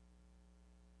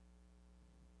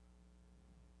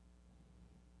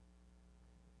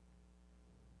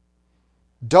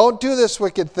 Don't do this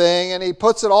wicked thing, and he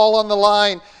puts it all on the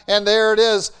line, and there it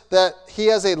is, that he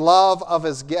has a love of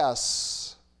his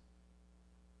guests.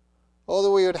 Oh,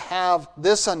 that we would have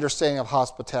this understanding of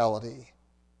hospitality.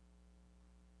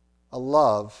 A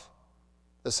love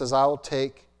that says, I will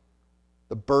take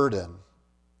the burden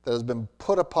that has been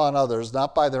put upon others,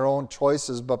 not by their own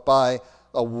choices, but by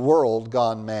a world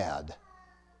gone mad.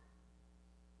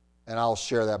 And I'll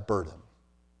share that burden.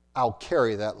 I'll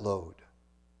carry that load.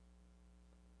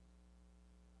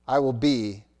 I will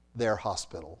be their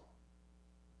hospital.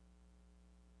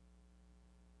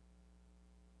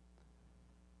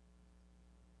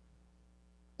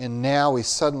 And now we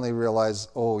suddenly realize,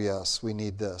 oh yes, we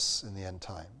need this in the end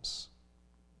times.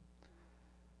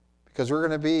 Because we're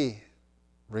going to be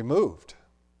removed.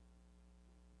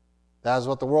 That is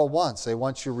what the world wants. They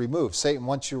want you removed. Satan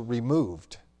wants you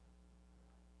removed.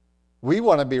 We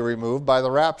want to be removed by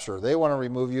the rapture. They want to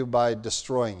remove you by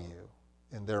destroying you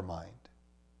in their mind.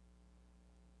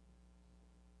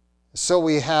 So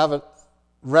we have it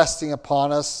resting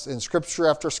upon us in Scripture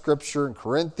after Scripture, in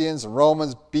Corinthians and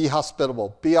Romans, be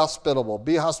hospitable, be hospitable,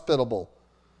 be hospitable.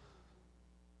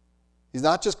 He's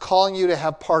not just calling you to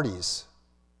have parties.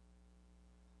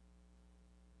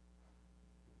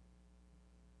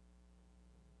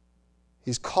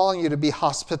 He's calling you to be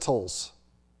hospitals,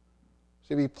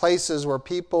 to be places where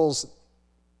people's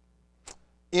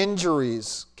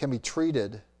injuries can be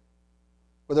treated,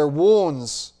 where their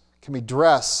wounds can be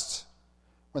dressed,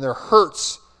 when their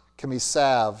hurts can be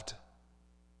salved.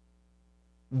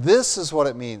 This is what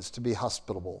it means to be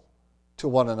hospitable to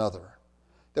one another.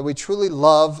 That we truly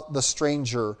love the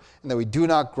stranger and that we do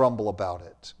not grumble about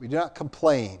it. We do not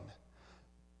complain.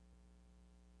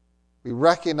 We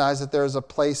recognize that there is a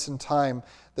place and time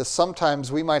that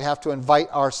sometimes we might have to invite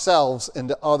ourselves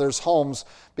into others' homes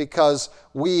because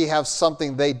we have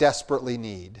something they desperately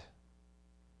need.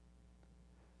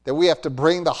 That we have to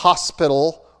bring the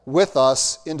hospital with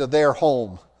us into their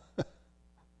home,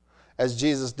 as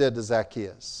Jesus did to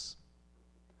Zacchaeus.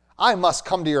 I must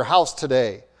come to your house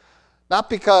today, not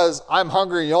because I'm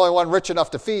hungry and you're the only one rich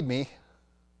enough to feed me.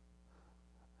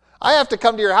 I have to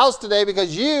come to your house today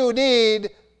because you need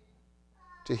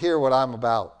to hear what I'm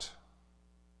about.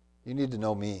 You need to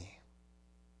know me.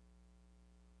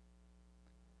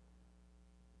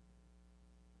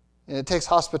 And it takes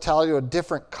hospitality to a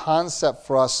different concept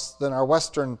for us than our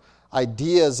Western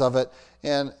ideas of it.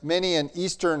 And many in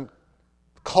Eastern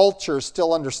cultures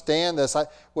still understand this.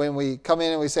 When we come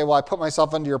in and we say, well, I put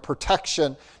myself under your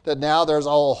protection, that now there's a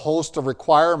whole host of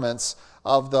requirements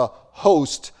of the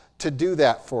host to do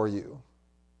that for you.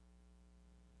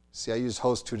 See, I use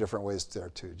host two different ways there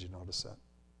too. Did you notice that?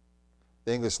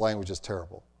 The English language is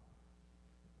terrible.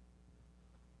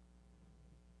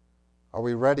 Are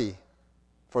we ready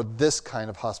for this kind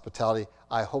of hospitality?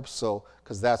 I hope so,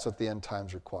 because that's what the end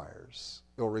times requires.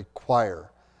 It will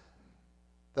require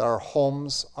that our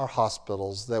homes are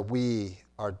hospitals, that we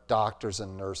are doctors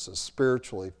and nurses,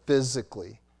 spiritually,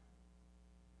 physically,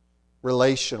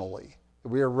 relationally, that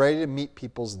we are ready to meet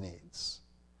people's needs,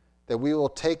 that we will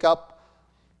take up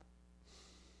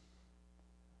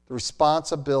the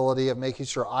responsibility of making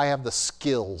sure I have the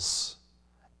skills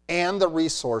and the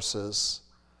resources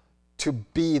to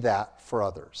be that for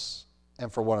others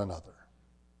and for one another.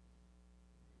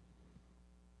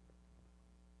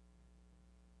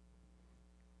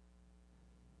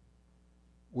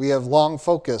 We have long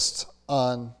focused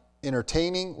on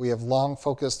entertaining. We have long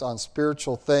focused on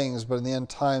spiritual things, but in the end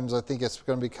times, I think it's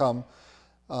going to become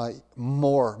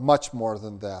much more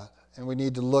than that. And we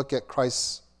need to look at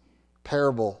Christ's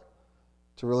parable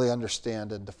to really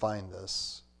understand and define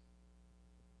this.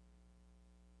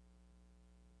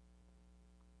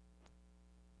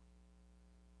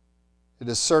 It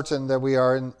is certain that we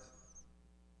are in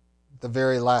the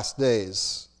very last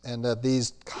days, and that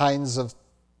these kinds of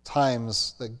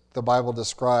times that the Bible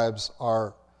describes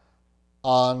are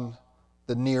on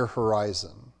the near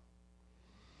horizon.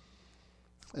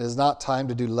 It is not time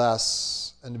to do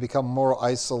less, and to become more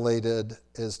isolated.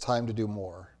 It is time to do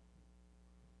more.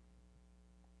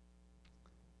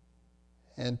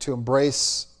 and to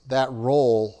embrace that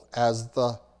role as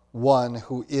the one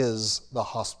who is the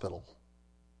hospital.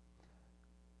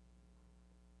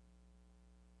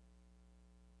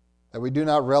 That we do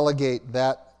not relegate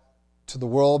that to the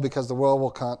world, because the world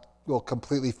will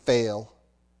completely fail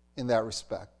in that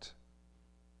respect.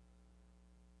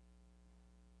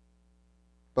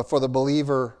 But for the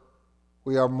believer,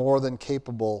 we are more than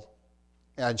capable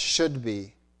and should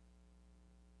be.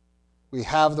 We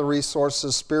have the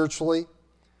resources spiritually.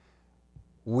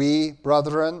 We,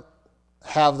 brethren,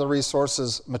 have the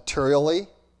resources materially.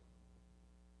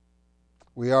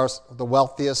 We are the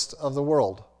wealthiest of the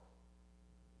world.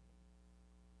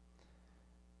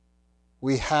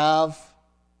 We have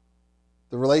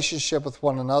the relationship with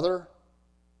one another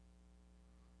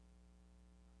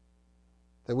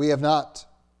that we have not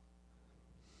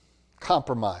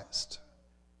compromised.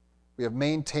 We have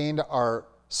maintained our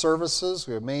services,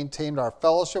 we have maintained our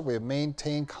fellowship, we have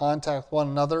maintained contact with one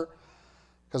another,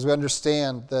 because we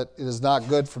understand that it is not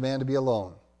good for man to be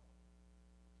alone.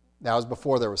 That was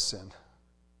before there was sin.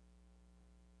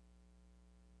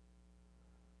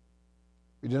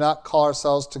 We do not call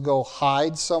ourselves to go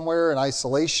hide somewhere in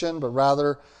isolation, but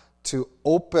rather to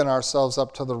open ourselves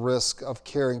up to the risk of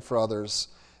caring for others,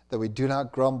 that we do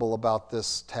not grumble about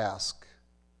this task,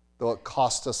 though it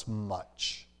cost us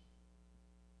much.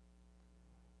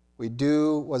 We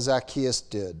do what Zacchaeus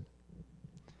did.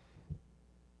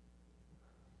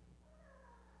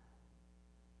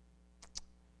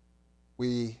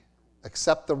 We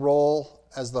accept the role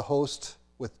as the host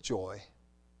with joy.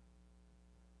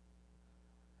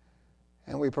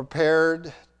 And we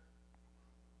prepared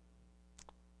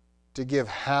to give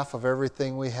half of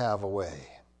everything we have away,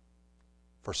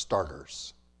 for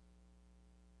starters.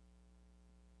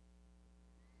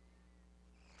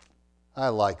 I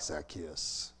like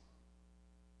Zacchaeus.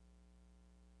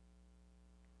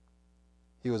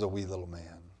 He was a wee little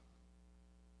man.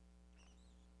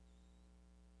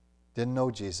 Didn't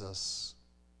know Jesus,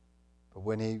 but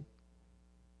when he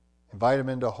invited him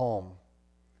into a home,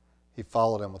 he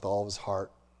followed him with all of his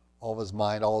heart, all of his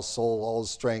mind, all his soul, all his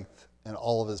strength, and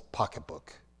all of his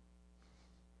pocketbook.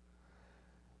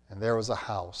 And there was a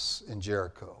house in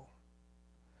Jericho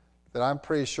that I'm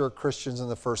pretty sure Christians in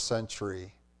the first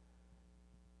century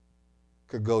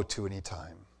could go to any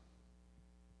time.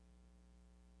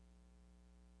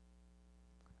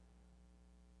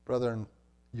 Brethren,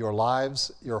 your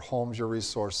lives, your homes, your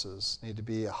resources need to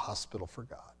be a hospital for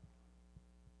God,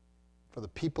 for the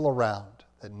people around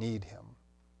that need him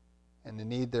and to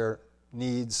need their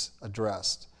needs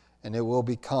addressed. And it will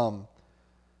become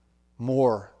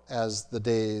more as the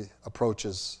day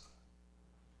approaches.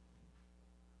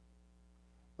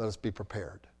 Let us be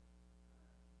prepared,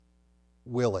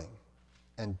 willing,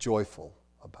 and joyful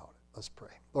about it. Let's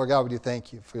pray. Lord God, we do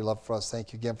thank you for your love for us.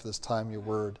 Thank you again for this time, your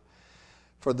word,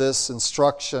 for this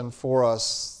instruction for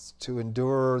us to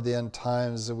endure the end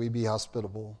times, that we be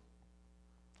hospitable,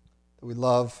 that we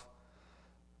love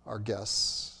our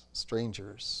guests,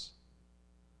 strangers,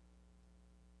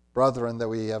 brethren that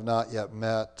we have not yet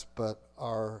met, but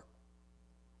are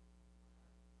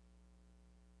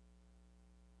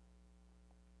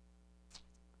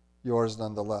yours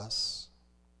nonetheless,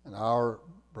 and our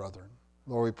brethren.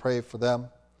 Lord, we pray for them.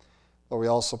 Lord, we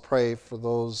also pray for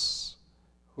those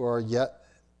who are yet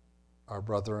our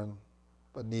brethren,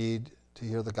 but need to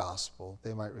hear the gospel.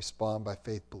 They might respond by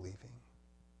faith believing.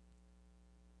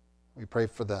 We pray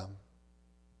for them,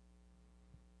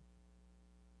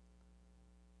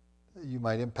 that you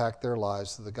might impact their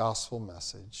lives through the gospel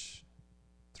message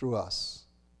through us,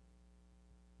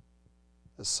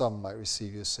 that some might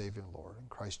receive you as Savior and Lord. In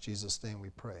Christ Jesus' name we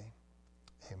pray.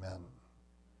 Amen.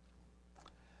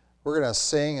 We're going to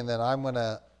sing, and then I'm going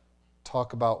to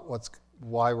talk about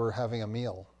why we're having a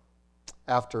meal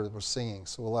after we're singing.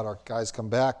 So we'll let our guys come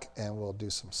back, and we'll do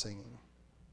some singing.